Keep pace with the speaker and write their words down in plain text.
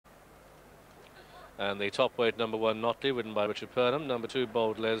And the top weight, number 1, Notley, ridden by Richard Purnham. Number 2,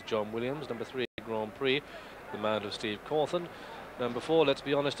 Bold Les, John Williams. Number 3, Grand Prix, the man of Steve Cawthon. Number 4, Let's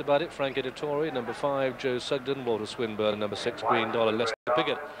Be Honest About It, Frank Editori. Number 5, Joe Sugden, Walter Swinburne. And number 6, Green Dollar, Lester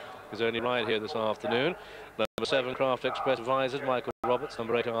Piggott, is only right here this afternoon. Number 7, Craft Express Visors, Michael Roberts.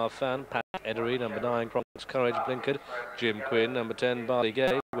 Number 8, Our Fan, Pat Edery. Number 9, Cronk's Courage, Blinkard, Jim Quinn. Number 10, Barley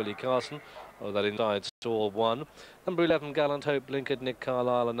Gay, Willie Carson. Oh, that inside stall 1. Number 11, Gallant Hope, Blinkard, Nick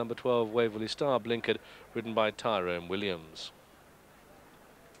Carlisle. And number 12, Waverley Star, Blinkard, ridden by Tyrone Williams.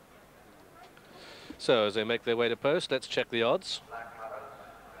 So as they make their way to post, let's check the odds.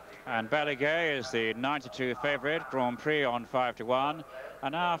 And Balligay is the 92 favourite, Grand Prix on 5 to 1,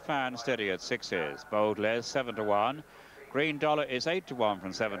 and Our Fan steady at 6s. Bold Les 7 to 1. Green Dollar is 8 to 1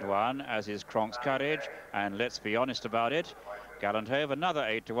 from 7 to 1, as is Cronk's Courage, and Let's Be Honest About It. Gallant Hope another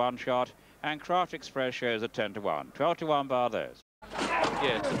 8 to 1 shot, and Craft Express shows at 10 to 1. 12 to 1 bar those.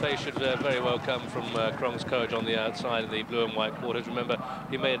 Yes, the pace should very well come from Cronk's Courage on the outside of the blue and white quarters. Remember,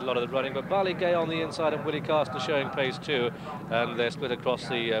 he made a lot of the running, but Barley Gay on the inside and Willie Carson showing pace too, and they're split across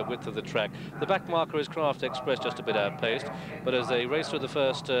the width of the track. The back marker is Craft Express, just a bit outpaced, but as they race through the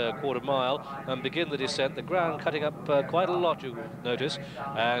first quarter mile and begin the descent, the ground cutting up quite a lot, you notice,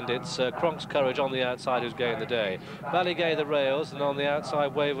 and it's Cronk's Courage on the outside who's gained the day. Barley Gay the rails, and on the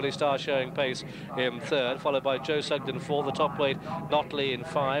outside Waverley Star showing pace in 3rd, followed by Joe Sugden 4th, the top weight Notley in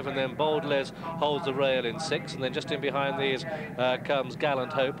 5, and then Bold Les holds the rail in 6, and then just in behind these comes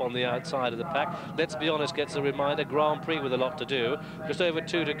Gallant Hope on the outside of the pack. Let's Be Honest gets a reminder, Grand Prix with a lot to do, just over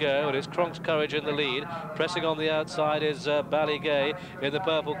 2 to go, and it's Cronk's Courage in the lead. Pressing on the outside is Barley Gay in the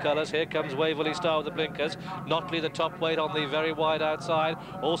purple colours. Here comes Waverley Star with the blinkers. Notley the top weight on the very wide outside.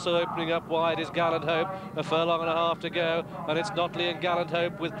 Also opening up wide is Gallant Hope, a furlong and a half to go, and it's Notley and Gallant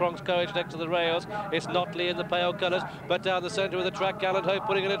Hope with Cronk's Courage next to the rails. It's Notley in the pale colours, but down the centre of the track, Gallant Hope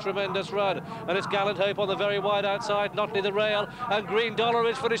putting in a tremendous run, and it's Gallant Hope on the very wide outside, Notley the rail, and Green Dollar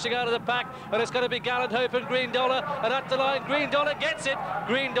is finishing out of the pack, and it's going to be Gallant Hope and Green Dollar, and at the line Green Dollar gets it.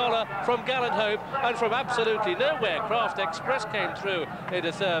 Green Dollar from Gallant Hope, and from absolutely nowhere Craft Express came through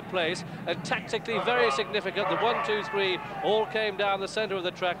into 3rd place, and tactically very significant. The 1, 2, 3 all came down the centre of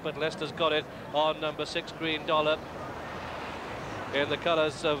the track, but Leicester's got it on number 6, Green Dollar, in the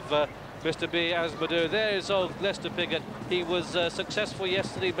colours of Mr. B. Asmodeu. There is old Lester Piggott. He was successful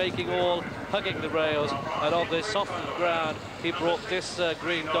yesterday, making all, hugging the rails, and on this softened ground he brought this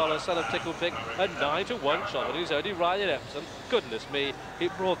Green Dollar, son of Tickle Pick, a 9 to 1 shot, and he's only riding Epsom. Goodness me, he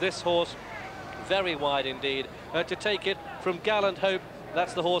brought this horse very wide indeed, to take it from Gallant Hope.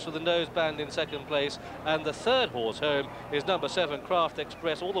 That's the horse with the noseband in 2nd place, and the 3rd horse home is number 7, Craft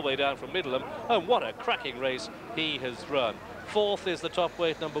Express, all the way down from Middleham, and what a cracking race he has run. 4th is the top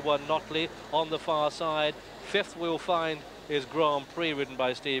weight, number 1, Notley, on the far side. 5th we'll find is Grand Prix, ridden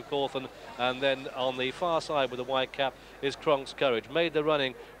by Steve Cawthon, and then on the far side with the white cap is Cronk's Courage. Made the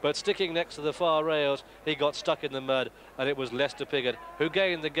running, but sticking next to the far rails, he got stuck in the mud, and it was Lester Piggott who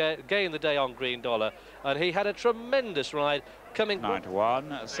gained the day on Green Dollar, and he had a tremendous ride coming 9 to 1.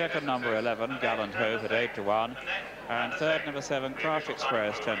 2nd, number 11, Gallant Hope at 8 to 1, and 3rd, number 7, Craft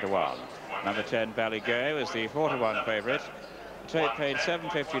Express 10 to 1. Number 10, Balligay, is the 4 to 1 favourite. The trade paid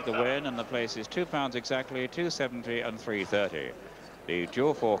 £7.50 to win, and the place is £2 exactly, £2.70 and £3.30. The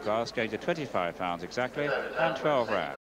dual forecast going to £25 exactly and 12 rand.